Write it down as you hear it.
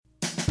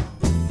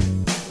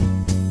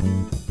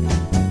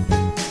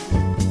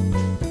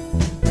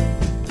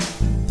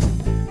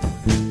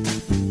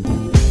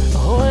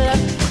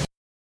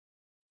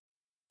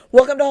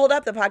Welcome to Hold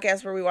Up, the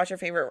podcast where we watch our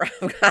favorite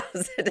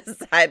rom-coms and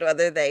decide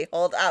whether they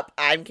hold up.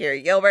 I'm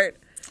Carrie Gilbert.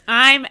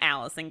 I'm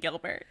Allison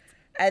Gilbert.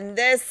 And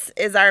this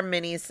is our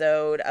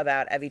mini-sode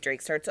about Evvie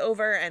Drake Starts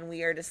Over, and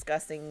we are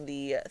discussing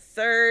the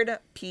third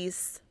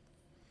piece,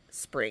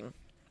 Spring.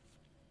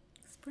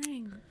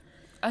 Spring.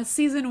 A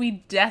season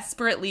we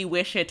desperately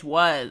wish it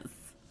was.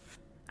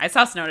 I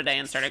saw snow today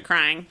and started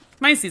crying.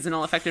 My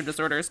seasonal affective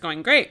disorder is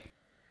going great.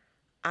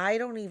 I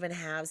don't even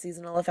have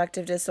seasonal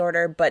affective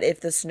disorder, but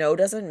if the snow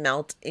doesn't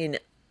melt in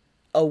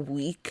a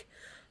week,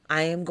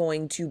 I am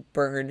going to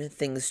burn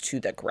things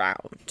to the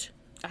ground.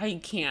 I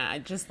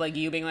can't. Just like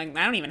you being like,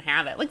 I don't even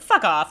have it. Like,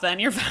 fuck off then.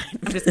 You're fine.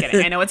 I'm just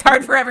kidding. I know it's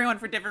hard for everyone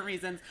for different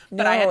reasons,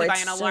 but I had to buy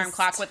an alarm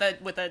clock with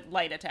a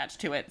light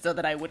attached to it so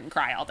that I wouldn't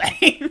cry all day.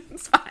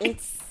 It's fine.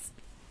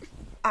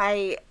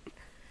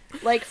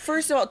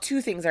 First of all,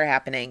 two things are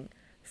happening.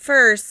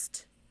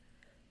 First,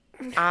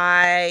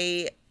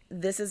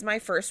 this is my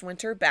first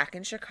winter back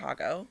in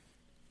Chicago,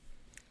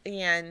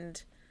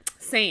 and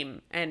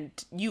same. And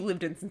you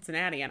lived in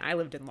Cincinnati, and I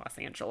lived in Los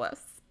Angeles.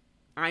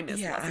 I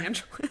miss Los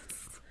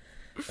Angeles.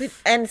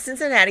 And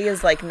Cincinnati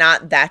is like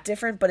not that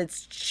different, but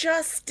it's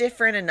just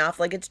different enough.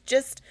 Like it's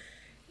just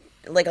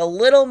like a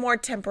little more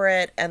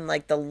temperate, and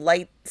like the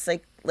light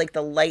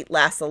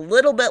lasts a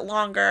little bit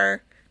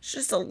longer. It's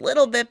just a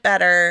little bit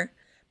better.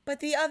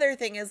 But the other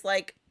thing is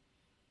like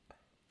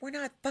we're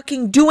not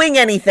fucking doing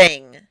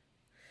anything.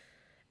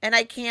 And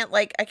I can't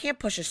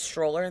push a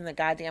stroller in the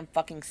goddamn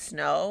fucking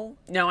snow.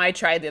 No, I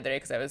tried the other day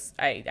because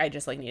I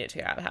just like needed to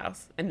get out of the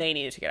house, and they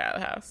needed to get out of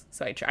the house.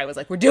 So I was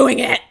like, we're doing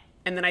it,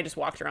 and then I just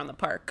walked around the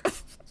park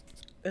because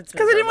I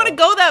didn't want to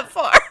go that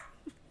far.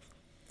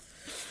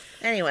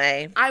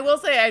 Anyway, I will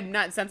say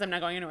since I'm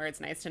not going anywhere, it's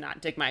nice to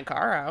not dig my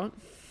car out.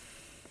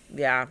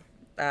 Yeah,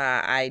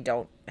 I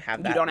don't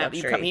have that.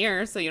 You come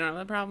here, so you don't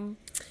have that problem.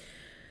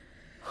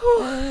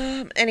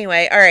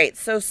 Anyway, all right.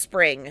 So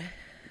spring.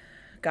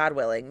 God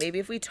willing. Maybe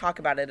if we talk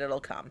about it, it'll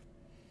come.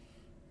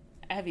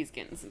 Evvie's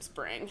getting some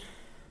spring.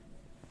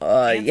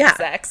 Yeah.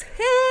 Sex.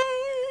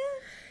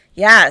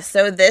 Yeah,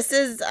 so this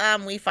is,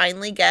 we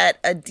finally get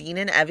a Dean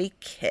and Evvie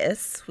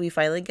kiss. We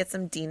finally get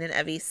some Dean and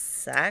Evvie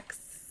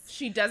sex.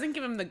 She doesn't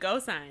give him the go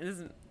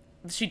sign.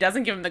 She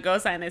doesn't give him the go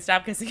sign. They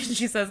stop kissing, and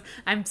she says,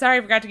 I'm sorry,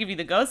 I forgot to give you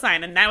the go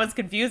sign, and that was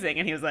confusing.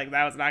 And he was like,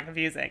 that was not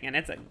confusing. And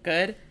it's a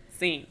good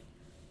scene.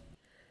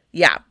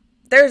 Yeah,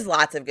 there's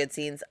lots of good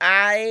scenes.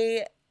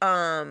 I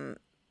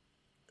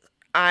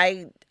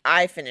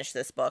finished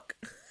this book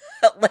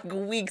like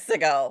weeks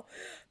ago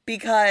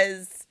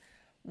because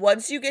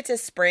once you get to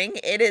spring,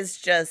 it is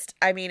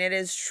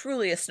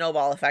truly a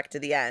snowball effect to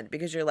the end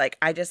because you're like,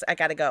 I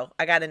gotta go.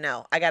 I gotta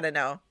know.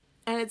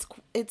 And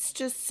it's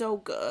just so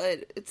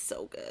good. It's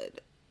so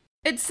good.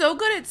 It's so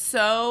good.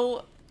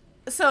 So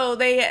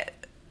I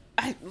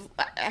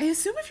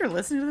assume if you're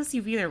listening to this,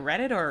 you've either read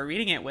it or are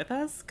reading it with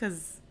us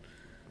because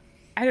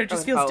it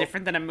just feels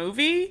different than a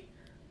movie.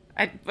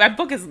 A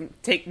book is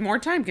more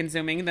time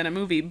consuming than a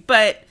movie,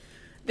 but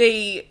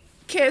they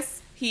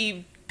kiss.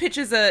 He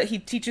teaches her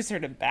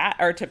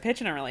to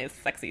pitch in a really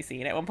sexy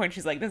scene. At one point,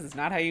 she's like, "This is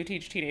not how you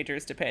teach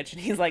teenagers to pitch,"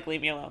 and he's like,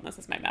 "Leave me alone. This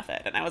is my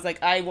method." And I was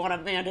like, "I want a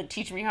man to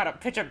teach me how to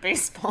pitch a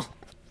baseball."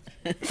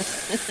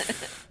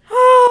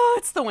 Oh,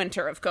 it's the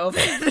winter of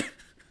COVID.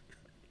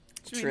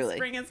 Truly,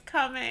 spring is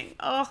coming.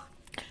 Oh,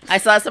 I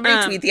saw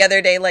somebody tweet the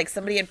other day, like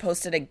somebody had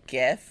posted a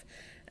GIF.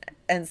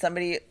 And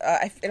somebody,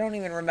 I don't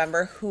even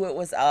remember who it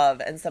was of.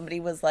 And somebody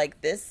was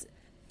like, this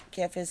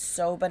GIF is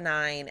so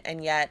benign.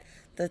 And yet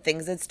the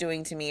things it's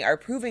doing to me are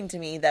proving to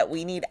me that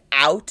we need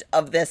out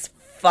of this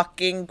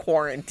fucking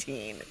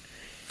quarantine.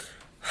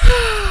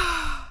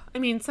 I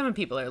mean, some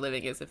people are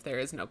living as if there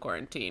is no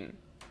quarantine.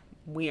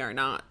 We are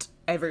not.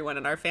 Everyone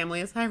in our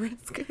family is high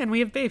risk. And we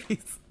have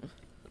babies.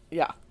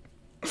 Yeah.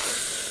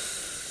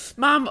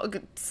 Mom,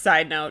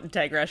 side note,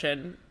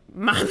 digression.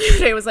 Mom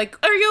today was like,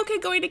 are you okay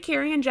going to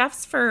Carrie and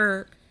Jeff's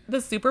for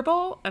the Super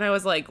Bowl? And I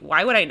was like,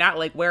 why would I not?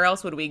 Like, where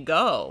else would we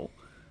go?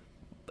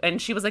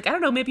 And she was like, I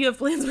don't know, maybe you have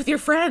plans with your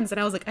friends. And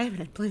I was like, I haven't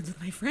had plans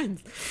with my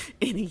friends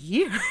in a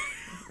year.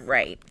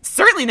 Right.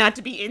 Certainly not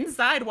to be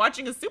inside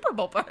watching a Super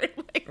Bowl party.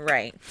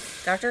 Right.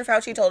 Dr.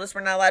 Fauci told us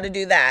we're not allowed to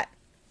do that.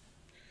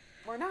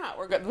 We're not.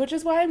 We're good. Which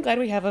is why I'm glad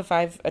we have a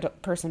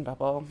 5-person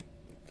bubble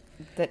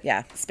that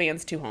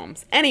spans 2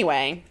 homes.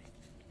 Anyway,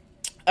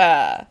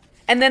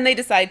 and then they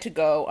decide to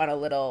go on a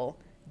little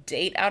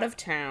date out of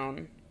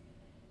town.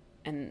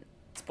 And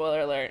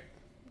spoiler alert,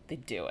 they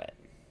do it.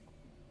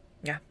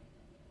 Yeah.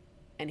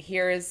 And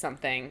here is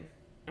something.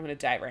 I'm going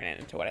to dive right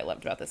into what I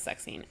loved about this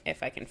sex scene,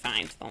 if I can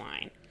find the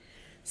line.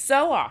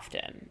 So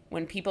often,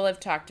 when people have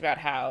talked about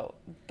how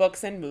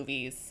books and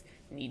movies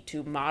need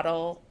to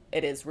model,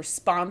 it is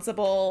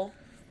responsible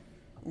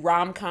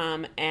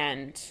rom-com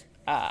and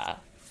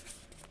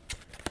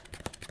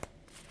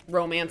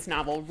romance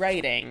novel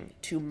writing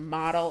to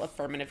model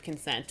affirmative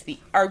consent, the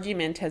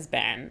argument has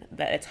been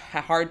that it's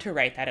hard to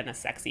write that in a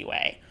sexy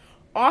way.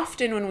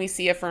 Often when we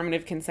see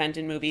affirmative consent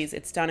in movies,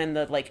 it's done in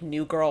the like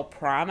New Girl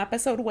Prom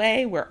episode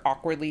way, where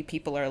awkwardly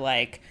people are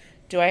like,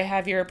 do I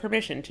have your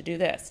permission to do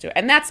this?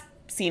 And that's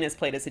scene is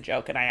played as a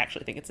joke, and I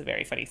actually think it's a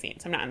very funny scene,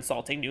 so I'm not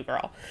insulting New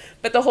Girl.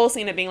 But the whole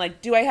scene of being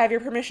like, do I have your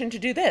permission to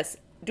do this?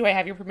 Do I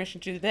have your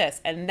permission to do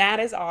this? And that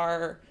is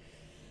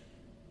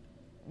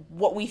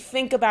what we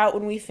think about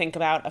when we think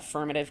about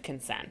affirmative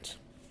consent.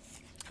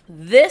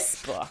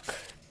 This book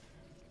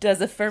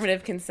does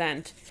affirmative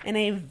consent in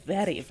a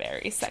very,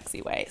 very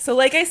sexy way. So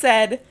like I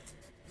said,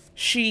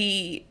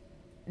 she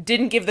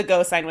didn't give the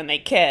go sign when they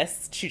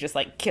kissed. She just,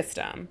 like, kissed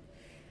him.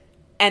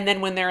 And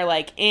then when they're,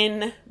 like,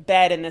 in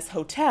bed in this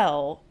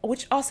hotel,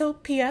 which also,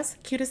 P.S.,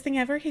 cutest thing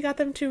ever, he got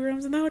them 2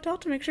 rooms in the hotel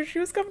to make sure she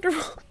was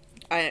comfortable.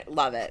 I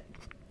love it.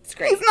 It's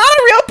great. He's not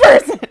a real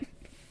person.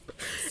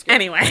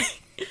 Anyway,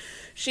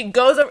 she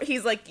goes over.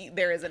 He's like,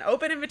 there is an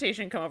open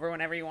invitation. Come over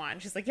whenever you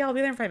want. She's like, yeah, I'll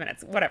be there in 5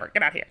 minutes. Whatever.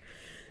 Get out here.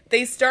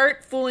 They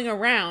start fooling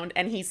around,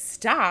 and he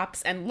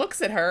stops and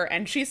looks at her,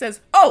 and she says,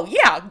 oh,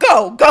 yeah,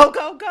 go, go,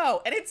 go,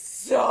 go. And it's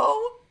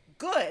so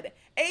good.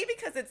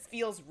 Because it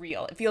feels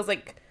real. It feels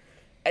like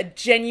a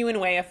genuine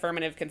way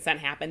affirmative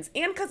consent happens,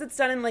 and because it's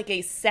done in, like,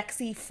 a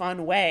sexy,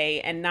 fun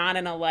way, and not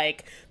in a,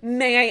 like,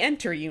 may I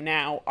enter you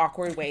now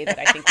awkward way that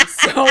I think we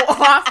so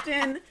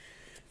often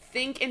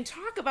think and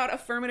talk about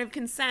affirmative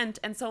consent.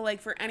 And so, like,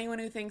 for anyone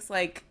who thinks,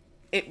 like,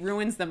 it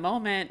ruins the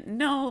moment,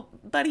 no,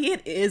 buddy,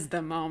 it is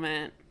the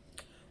moment.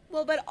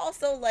 Well, but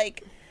also,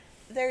 like,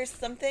 there's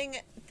something,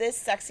 this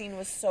sex scene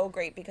was so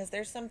great because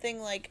there's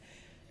something, like,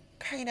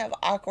 kind of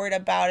awkward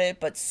about it,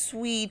 but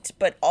sweet,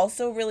 but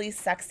also really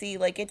sexy.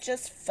 Like, it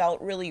just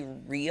felt really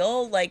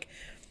real. Like,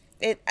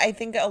 I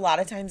think a lot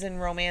of times in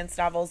romance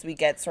novels, we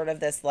get sort of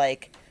this,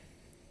 like,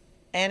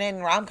 and in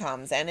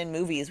rom-coms and in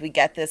movies, we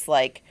get this,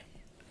 like,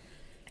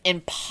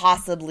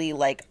 impossibly,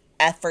 like,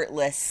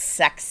 effortless,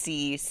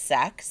 sexy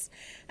sex.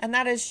 And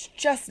that is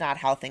just not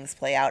how things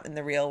play out in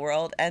the real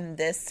world. And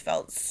this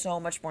felt so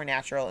much more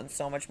natural and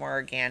so much more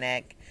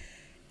organic.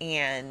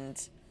 And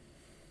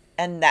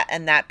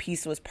that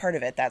piece was part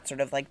of it. That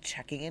sort of, like,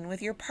 checking in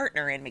with your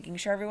partner and making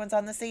sure everyone's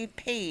on the same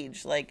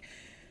page. Like,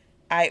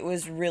 it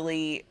was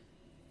really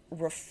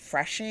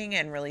refreshing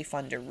and really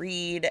fun to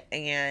read.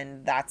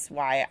 And that's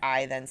why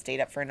I then stayed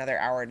up for another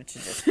hour to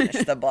just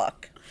finish the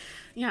book.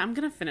 Yeah, I'm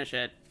going to finish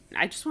it.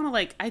 I just want to,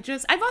 like, I've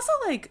also,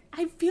 like,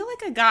 I feel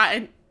like I've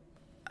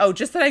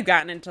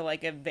gotten into,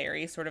 like, a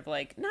very sort of,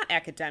 like, not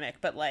academic,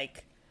 but,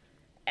 like,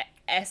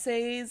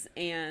 essays,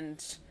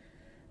 and,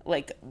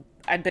 like,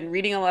 I've been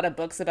reading a lot of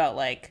books about,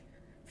 like,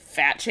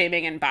 fat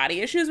shaming and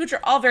body issues, which are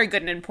all very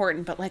good and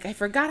important, but, like, I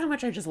forgot how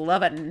much I just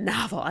love a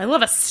novel. I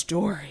love a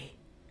story.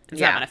 And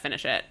so I'm going to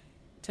finish it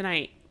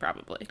tonight,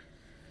 probably.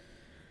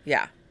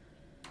 Yeah.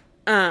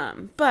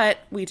 But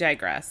we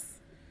digress.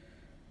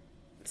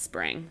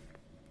 Spring.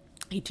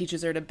 He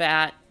teaches her to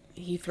bat.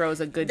 He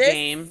throws a good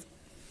game.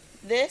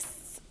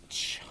 This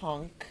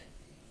chunk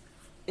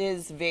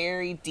is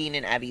very Dean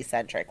and Evvie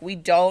centric.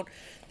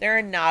 There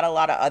are not a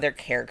lot of other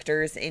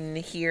characters in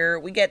here.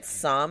 We get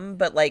some,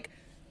 but, like,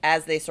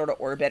 as they sort of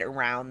orbit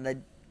around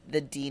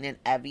the Dean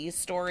and Evvie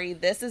story,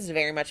 this is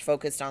very much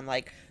focused on,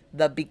 like,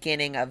 the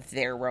beginning of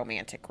their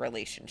romantic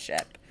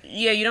relationship.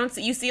 Yeah,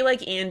 you see,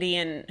 like, Andy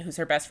and who's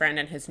her best friend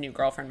and his new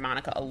girlfriend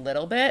Monica a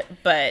little bit,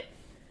 but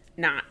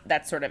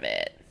that's sort of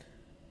it.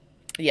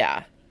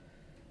 Yeah.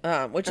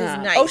 Which is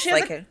nice. Oh,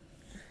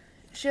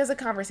 she has a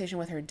conversation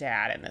with her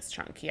dad in this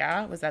chunk,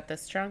 yeah? Was that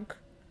this chunk?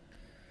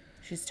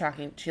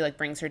 She, like,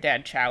 brings her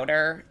dad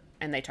chowder,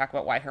 and they talk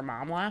about why her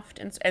mom left,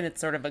 and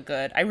it's sort of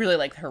I really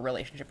like her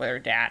relationship with her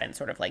dad, and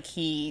sort of, like,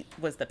 he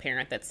was the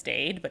parent that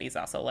stayed, but he's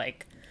also,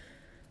 like,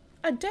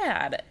 a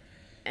dad,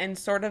 and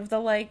sort of the,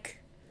 like,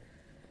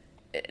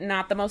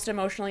 not the most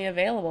emotionally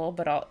available,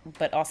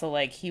 but also,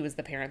 like, he was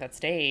the parent that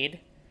stayed.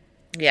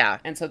 Yeah.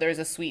 And so there's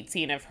a sweet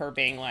scene of her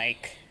being,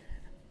 like,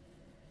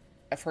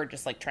 of her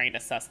just, like, trying to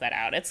suss that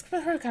out. It's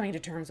her coming to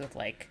terms with,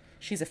 like,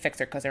 she's a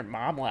fixer because her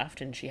mom left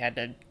and she had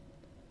to,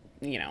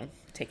 you know,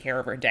 take care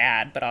of her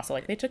dad, but also,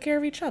 like, they took care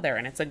of each other,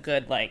 and it's a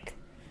good, like,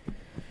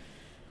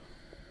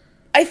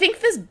 I think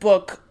this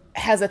book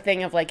has a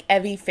thing of, like,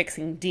 Evvie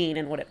fixing Dean,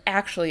 and what it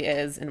actually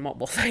is, and what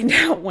we'll find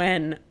out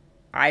when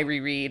I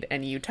reread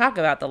and you talk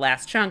about the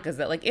last chunk, is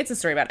that, like, it's a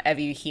story about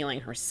Evvie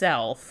healing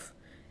herself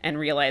and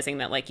realizing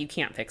that, like, you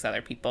can't fix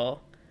other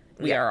people.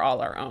 We are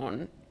all our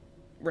own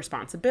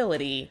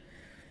responsibility.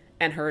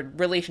 And her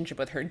relationship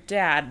with her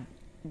dad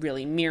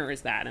really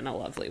mirrors that in a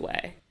lovely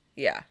way.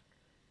 Yeah.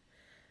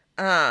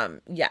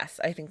 Yes,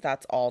 I think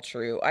that's all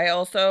true.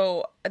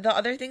 The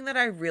other thing that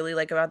I really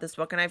like about this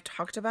book, and I've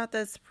talked about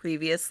this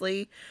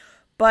previously,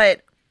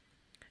 but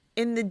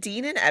in the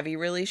Dean and Evvie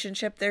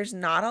relationship, there's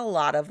not a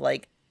lot of,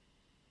 like,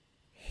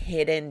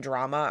 hidden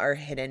drama or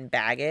hidden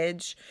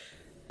baggage.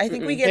 I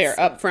think we get they're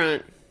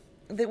upfront.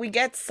 That we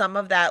get some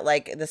of that,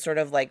 like, the sort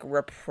of, like,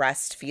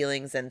 repressed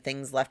feelings and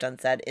things left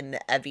unsaid in the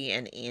Evvie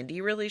and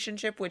Andy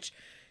relationship, which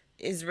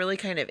is really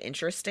kind of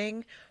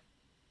interesting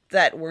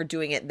that we're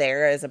doing it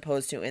there as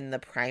opposed to in the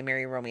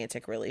primary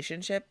romantic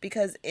relationship,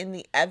 because in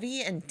the Evvie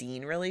and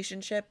Dean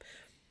relationship,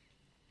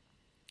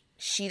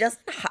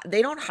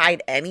 they don't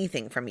hide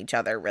anything from each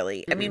other,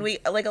 really. Mm-hmm. I mean, we,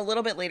 like, a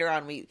little bit later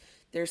on,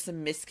 there's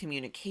some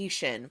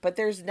miscommunication, but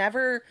there's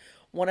never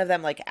one of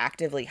them, like,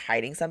 actively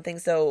hiding something.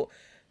 So,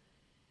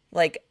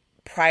 like,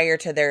 prior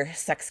to their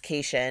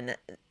sexcation,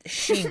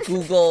 she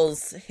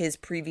Googles his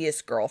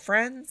previous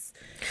girlfriends.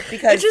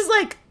 Because, which is,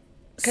 like,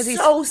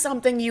 so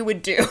something you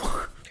would do.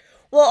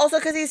 Well, also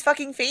because he's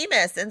fucking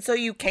famous, and so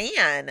you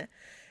can.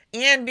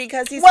 And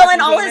because he's well,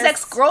 and all famous, his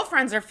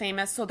ex-girlfriends are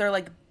famous, so they're,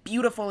 like,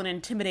 beautiful and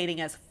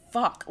intimidating as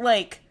fuck.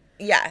 Like,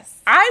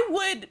 yes. I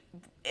would,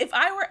 if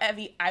I were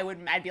Evvie,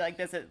 I'd be like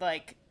this,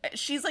 like,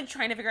 she's, like,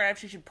 trying to figure out if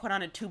she should put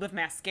on a tube of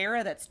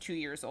mascara that's 2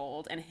 years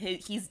old, and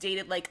he's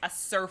dated, like, a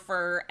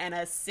surfer and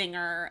a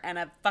singer and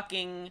a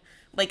fucking,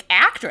 like,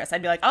 actress.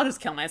 I'd be like, I'll just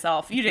kill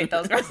myself. You date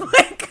those girls.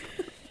 Like,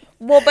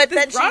 well, but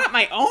then she brought up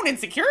my own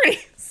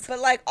insecurities. But,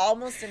 like,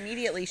 almost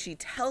immediately she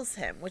tells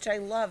him, which I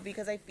love,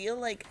 because I feel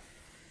like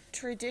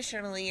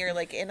traditionally, or,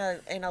 like, in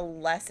a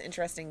less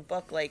interesting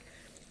book, like,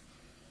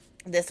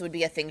 this would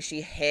be a thing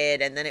she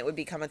hid, and then it would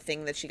become a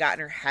thing that she got in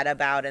her head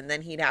about, and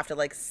then he'd have to,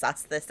 like,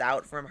 suss this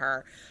out from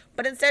her.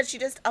 But instead, she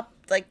just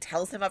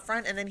tells him up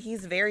front, and then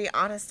he's very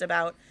honest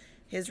about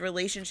his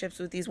relationships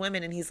with these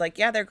women, and he's like,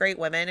 yeah, they're great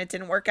women, it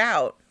didn't work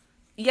out.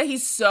 Yeah,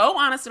 he's so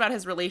honest about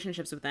his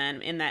relationships with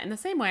them in the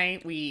same way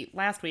we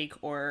last week,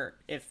 or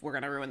if we're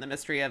going to ruin the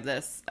mystery of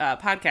this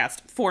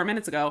podcast, 4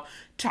 minutes ago,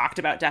 talked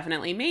about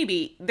Definitely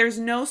Maybe. There's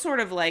no sort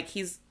of like,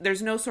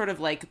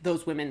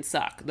 those women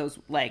suck. Those,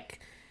 like,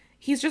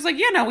 he's just like,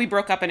 yeah, no, we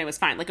broke up and it was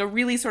fine. Like a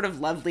really sort of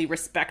lovely,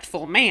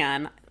 respectful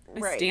man.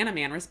 Right. I stan a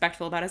man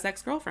respectful about his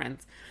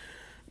ex-girlfriends.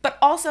 But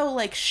also,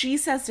 like, she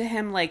says to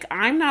him, like,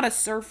 I'm not a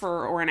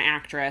surfer or an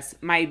actress.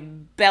 My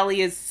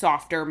belly is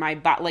softer.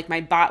 I'm not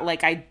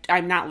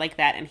like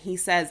that. And he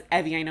says,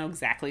 Evvie, I know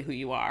exactly who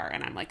you are.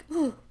 And I'm like,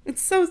 oh,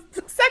 it's so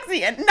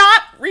sexy and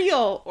not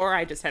real. Or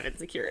I just had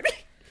insecurity.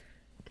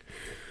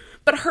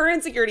 But her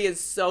insecurity is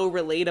so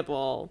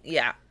relatable.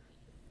 Yeah.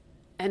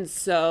 And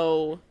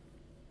so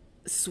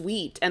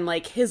sweet. And,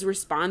 like, his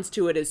response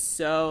to it is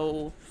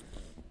so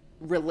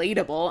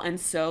relatable and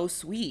so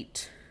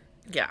sweet.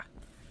 Yeah.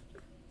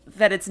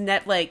 That it's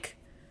like,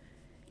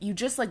 you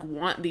just, like,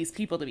 want these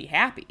people to be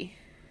happy.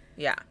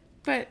 Yeah.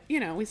 But, you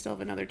know, we still have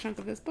another chunk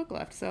of this book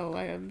left, so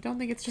I don't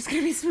think it's just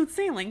going to be smooth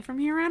sailing from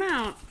here on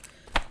out.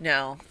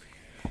 No.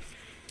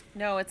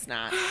 No, it's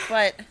not.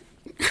 But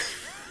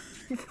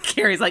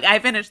Carrie's like, I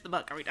finished the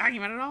book. Are we talking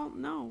about it all?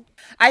 No.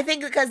 I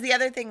think because the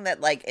other thing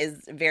that, like,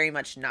 is very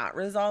much not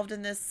resolved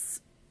in this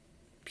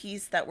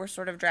piece that we're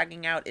sort of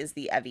dragging out is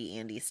the Evvie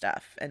Andy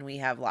stuff. And we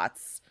have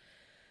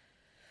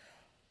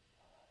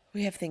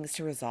things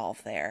to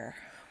resolve there,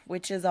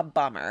 which is a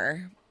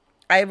bummer.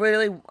 I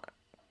really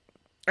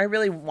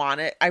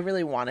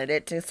wanted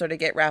it to sort of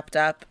get wrapped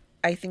up.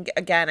 I think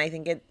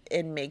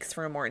it makes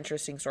for a more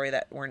interesting story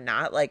that we're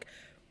not, like,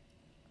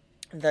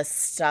 the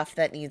stuff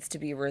that needs to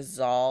be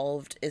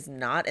resolved is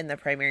not in the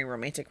primary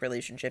romantic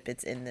relationship.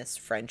 It's in this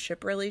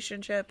friendship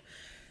relationship.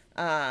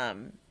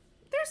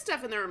 There's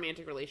stuff in the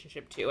romantic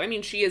relationship too. I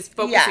mean, she is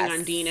focusing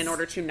on Dean in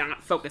order to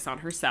not focus on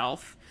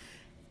herself.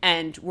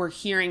 And we're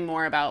hearing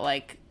more about,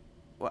 like,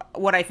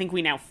 what I think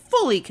we now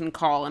fully can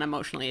call an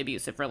emotionally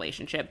abusive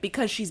relationship,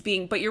 because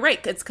but you're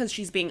right, it's because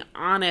she's being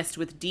honest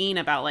with Dean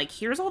about, like,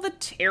 here's all the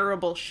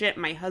terrible shit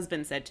my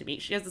husband said to me.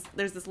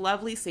 There's this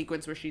lovely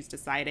sequence where she's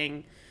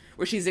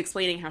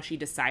explaining how she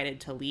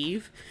decided to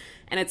leave.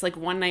 And it's like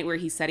one night where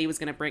he said he was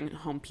going to bring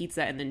home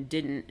pizza and then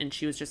didn't. And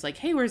she was just like,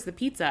 hey, where's the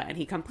pizza? And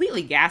he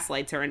completely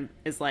gaslights her and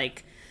is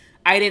like,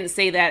 I didn't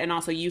say that, and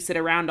also you sit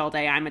around all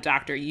day, I'm a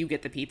doctor, you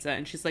get the pizza.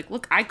 And she's like,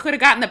 look, I could have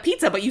gotten the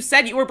pizza, but you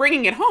said you were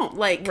bringing it home.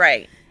 Like,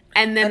 right.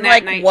 And then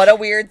that night, what a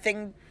weird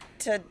thing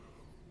to,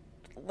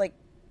 like,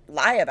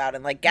 lie about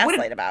and, like,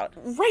 gaslight about.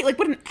 Right, like,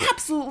 what an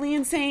absolutely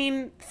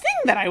insane thing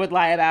that I would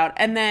lie about.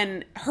 And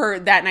then her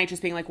that night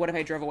just being like, what if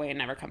I drove away and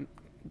never come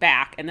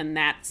back? And then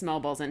that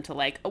snowballs into,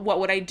 like, what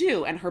would I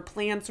do? And her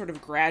plan sort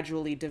of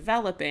gradually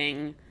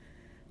developing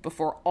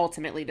before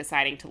ultimately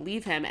deciding to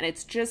leave him. And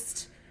it's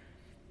just,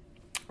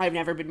 I've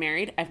never been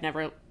married. I've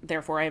never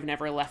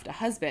left a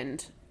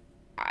husband.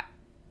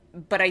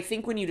 But I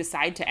think when you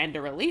decide to end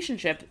a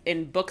relationship,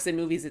 in books and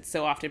movies, it's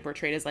so often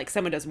portrayed as, like,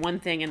 someone does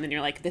one thing and then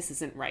you're like, this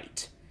isn't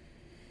right.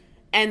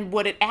 And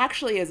what it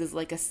actually is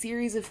like a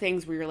series of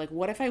things where you're like,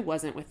 what if I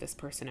wasn't with this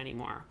person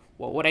anymore?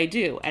 What would I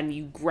do? And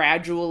you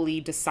gradually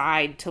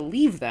decide to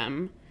leave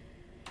them.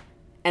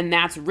 And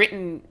that's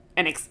written,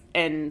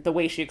 and the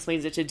way she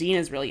explains it to Dean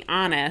is really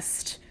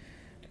honest.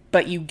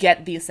 But you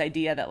get this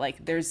idea that,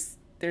 like, there's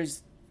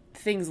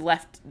things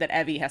left that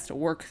Evvie has to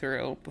work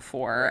through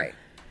before... Right.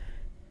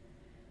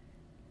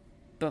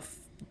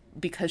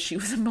 Because she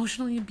was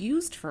emotionally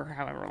abused for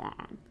however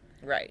long.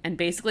 Right. And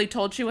basically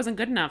told she wasn't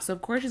good enough. So,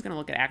 of course, she's going to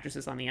look at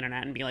actresses on the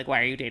internet and be like,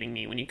 why are you dating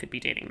me when you could be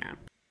dating them?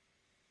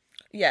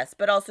 Yes,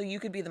 but also you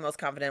could be the most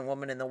confident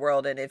woman in the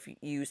world, and if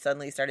you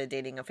suddenly started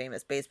dating a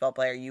famous baseball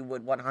player, you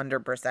would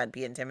 100%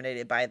 be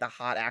intimidated by the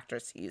hot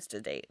actress he used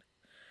to date.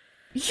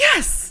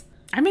 Yes!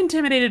 I'm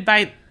intimidated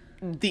by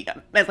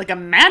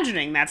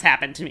imagining that's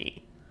happened to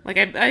me.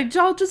 Like,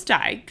 I'll just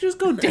die. Just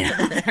go date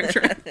an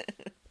actress.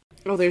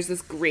 Oh, there's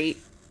this great...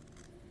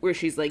 where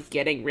she's, like,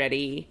 getting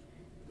ready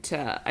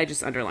I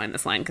just underlined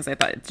this line because I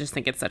just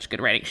think it's such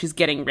good writing. She's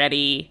getting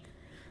ready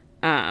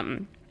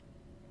to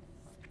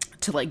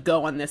like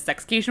go on this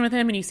sexcation with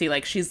him, and you see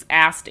like she's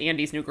asked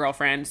Andy's new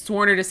girlfriend,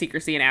 sworn her to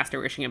secrecy, and asked her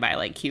wishing to buy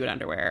like cute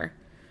underwear.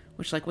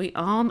 Which like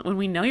when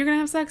we know you're gonna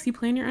have sex, you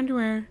plan your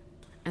underwear,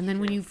 and then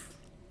when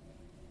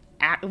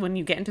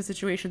you get into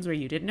situations where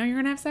you didn't know you're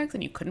gonna have sex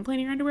and you couldn't plan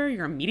your underwear,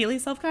 you're immediately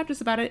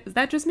self-conscious about it. Is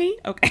that just me?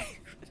 Okay.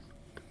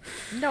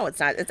 No, it's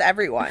not. It's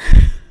everyone.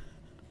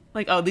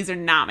 Like, oh, these are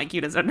not my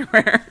cutest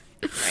underwear.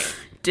 Right.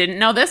 Didn't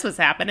know this was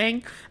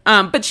happening.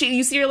 But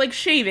you see her like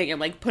shaving and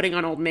like putting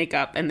on old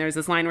makeup. And there's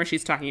this line where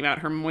she's talking about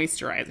her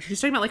moisturizer.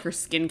 She's talking about like her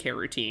skincare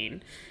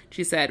routine.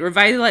 She said,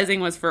 revitalizing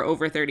was for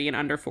over 30 and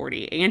under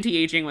 40.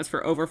 Anti-aging was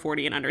for over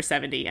 40 and under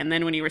 70. And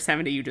then when you were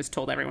 70, you just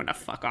told everyone to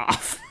fuck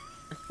off.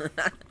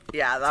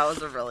 Yeah, that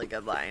was a really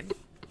good line.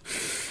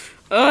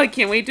 Oh, I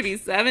can't wait to be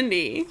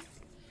 70.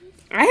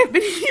 I have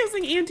been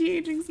using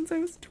anti-aging since I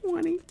was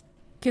 20.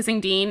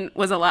 Kissing Dean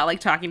was a lot like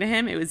talking to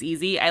him. It was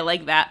easy. I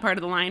like that part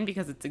of the line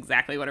because it's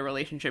exactly what a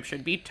relationship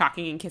should be.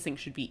 Talking and kissing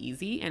should be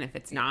easy, and if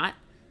it's not,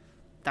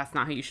 that's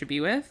not who you should be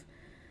with.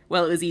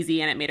 Well, it was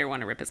easy, and it made her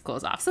want to rip his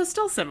clothes off. So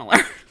still similar.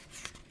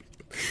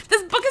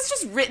 This book is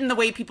just written the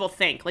way people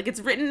think. Like,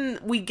 it's written,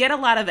 we get a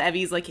lot of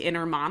Evvie's, like,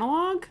 inner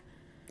monologue.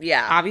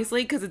 Yeah.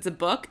 Obviously, because it's a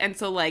book, and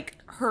so, like,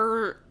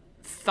 her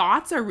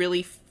thoughts are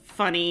really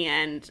funny,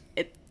 and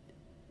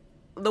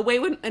the way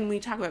when we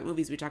talk about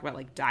movies, we talk about,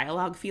 like,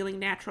 dialogue feeling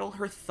natural.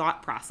 Her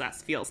thought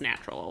process feels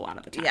natural a lot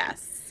of the time.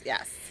 Yes.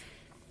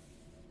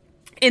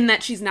 In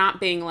that she's not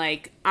being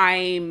like,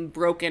 I'm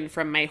broken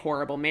from my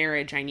horrible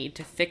marriage, I need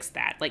to fix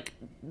that. Like,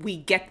 we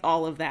get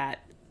all of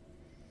that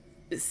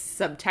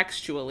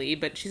subtextually,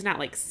 but she's not,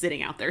 like,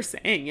 sitting out there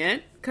saying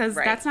it. Because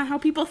that's not how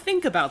people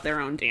think about their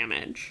own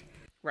damage.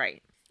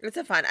 Right. It's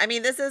I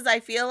mean, this is, I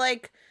feel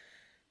like,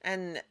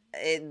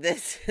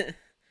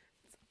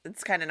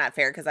 it's kind of not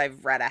fair because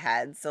I've read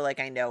ahead, so, like,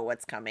 I know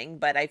what's coming,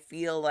 but I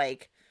feel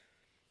like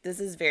this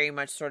is very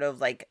much sort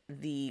of, like,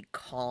 the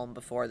calm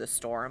before the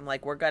storm.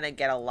 Like, we're going to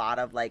get a lot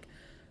of, like,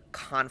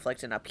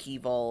 conflict and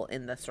upheaval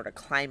in the sort of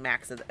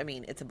climax of, I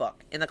mean, it's a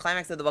book. In the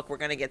climax of the book, we're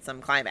going to get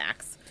some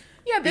climax.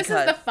 Yeah, this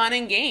is the fun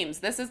and games.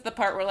 This is the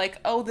part where, like,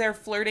 oh, their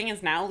flirting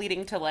is now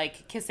leading to,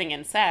 like, kissing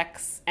and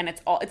sex, and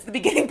it's the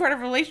beginning part of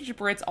a relationship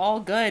where it's all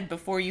good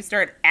before you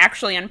start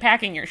actually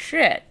unpacking your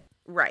shit.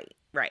 Right.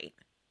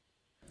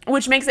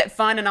 Which makes it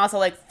fun and also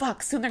like,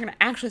 fuck, soon they're going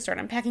to actually start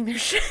unpacking their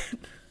shit.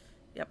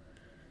 Yep.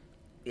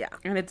 Yeah.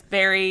 And it's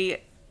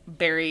very,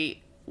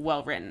 very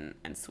well written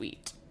and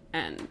sweet.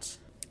 And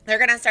they're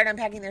going to start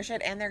unpacking their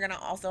shit, and they're going to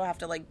also have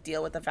to, like,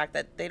 deal with the fact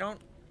that they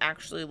don't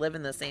actually live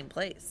in the same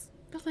place.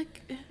 But,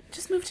 like,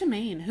 just move to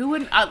Maine. Who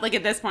would, like,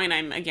 at this point,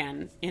 I'm,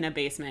 again, in a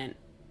basement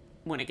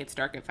when it gets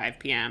dark at 5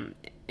 p.m.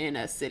 in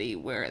a city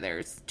where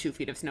there's 2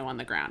 feet of snow on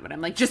the ground. But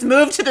I'm like, just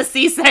move to the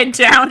seaside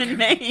town in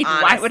Maine. Honestly.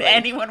 Why would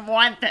anyone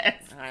want this?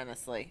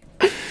 Honestly.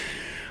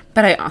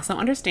 But I also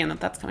understand that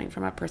that's coming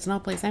from a personal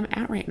place I'm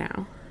at right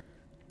now.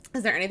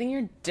 Is there anything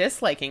you're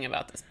disliking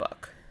about this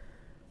book?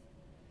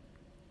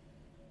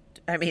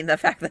 I mean, the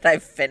fact that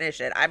I've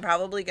finished it. I'm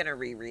probably going to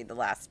reread the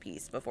last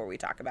piece before we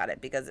talk about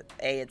it because,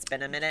 A, it's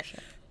been a minute. Sure.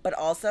 But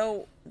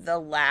also, the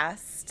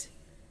last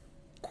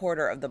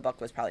quarter of the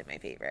book was probably my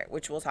favorite,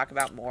 which we'll talk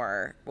about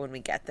more when we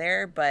get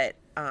there. But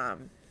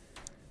I'm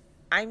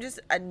just,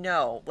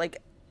 no.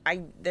 Like,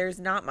 there's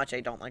not much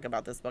I don't like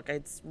about this book.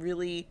 It's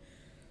really...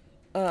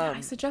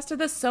 I suggested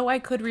this so I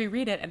could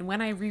reread it. And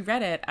when I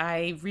reread it,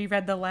 I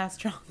reread the last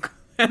chunk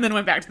and then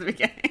went back to the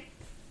beginning.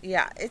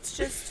 Yeah, it's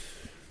just...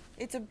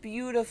 It's a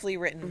beautifully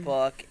written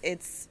book.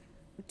 It's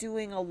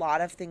doing a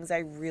lot of things I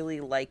really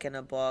like in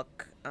a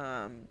book.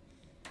 I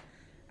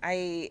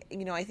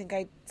think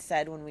I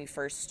said when we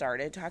first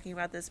started talking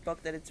about this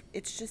book that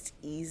it's just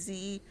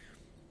easy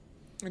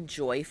and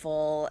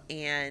joyful,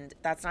 and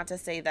that's not to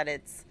say that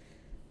it's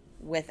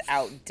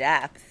without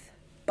depth,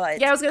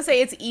 but... Yeah, I was going to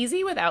say it's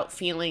easy without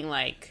feeling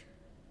like...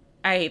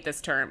 I hate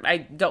this term. I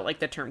don't like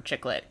the term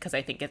chicklet because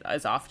I think it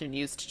is often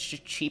used to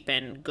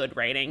cheapen good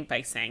writing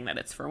by saying that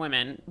it's for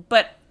women,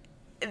 but...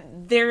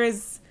 There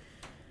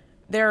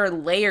are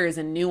layers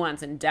and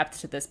nuance and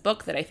depth to this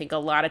book that I think a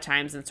lot of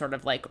times in sort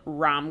of like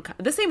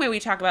the same way we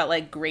talk about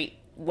like great,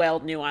 well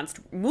nuanced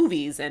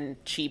movies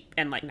and cheap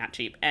and like not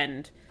cheap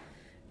and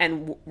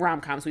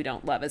rom-coms we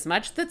don't love as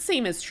much. The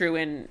same is true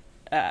in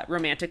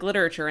romantic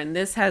literature, and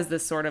this has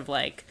this sort of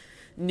like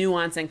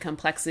nuance and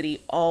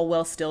complexity, all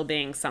while still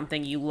being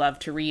something you love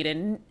to read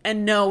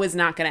and know is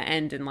not going to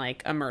end in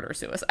like a murder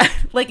suicide.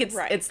 Like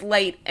it's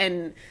light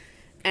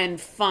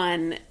and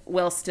fun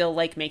while still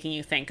like making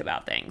you think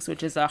about things,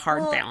 which is a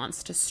hard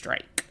balance to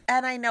strike.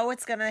 And I know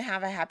it's gonna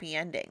have a happy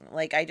ending.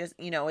 Like, I just,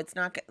 it's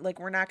not like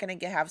we're not gonna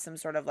have some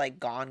sort of like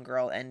Gone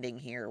Girl ending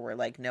here where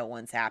like no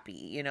one's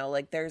happy.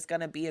 Like there's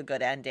gonna be a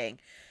good ending,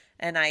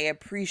 and I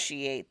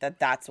appreciate that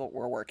that's what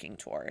we're working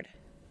toward.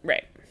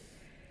 Right.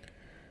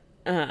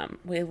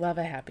 We love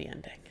a happy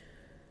ending.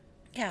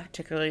 Yeah.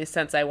 Particularly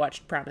since I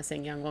watched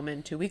Promising Young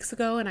Woman 2 weeks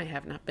ago, and I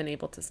have not been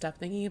able to stop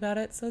thinking about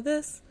it. So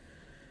this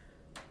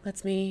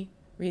lets me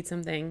read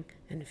something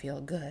and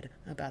feel good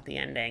about the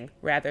ending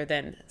rather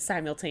than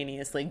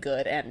simultaneously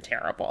good and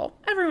terrible.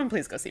 Everyone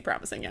please go see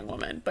Promising Young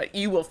Woman, but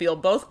you will feel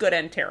both good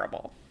and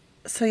terrible.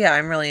 So yeah,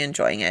 I'm really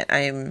enjoying it.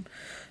 I'm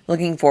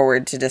looking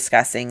forward to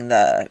discussing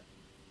the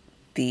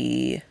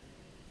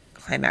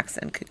climax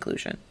and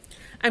conclusion.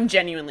 I'm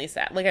genuinely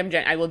sad. Like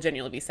I will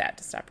genuinely be sad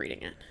to stop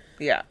reading it.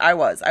 Yeah, I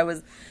was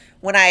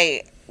when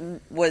I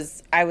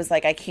was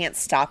like, I can't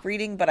stop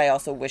reading, but I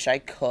also wish I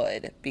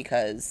could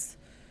because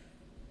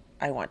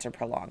I want to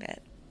prolong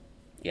it.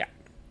 Yeah.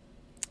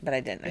 But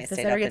I didn't. If this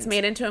ever gets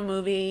made into a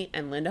movie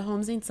and Linda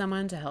Holmes needs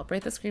someone to help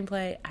write the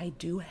screenplay, I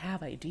do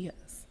have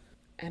ideas.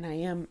 And I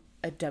am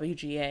a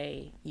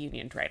WGA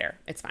union writer.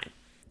 It's fine.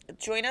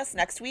 Join us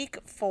next week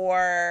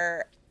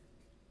for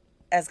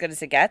As Good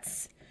as It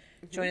Gets.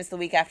 Mm-hmm. Join us the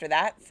week after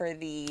that for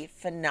the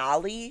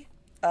finale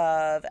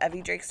of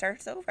Evvie Drake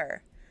Starts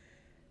Over.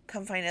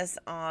 Come find us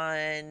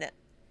on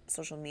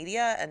social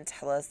media and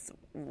tell us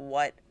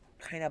what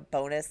kind of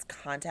bonus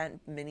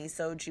content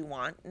minisodes you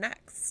want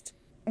next.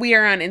 We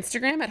are on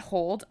Instagram at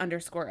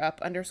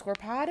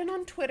hold_up_pod and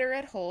on Twitter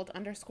at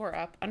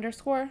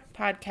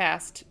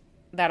hold_up_podcast.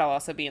 That'll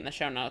also be in the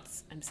show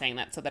notes. I'm saying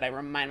that so that I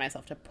remind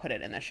myself to put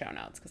it in the show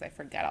notes because I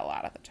forget a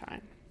lot of the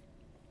time.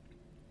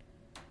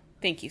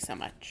 Thank you so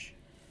much.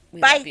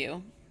 We love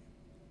you.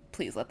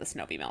 Please let the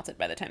snow be melted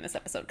by the time this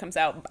episode comes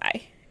out.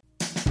 Bye.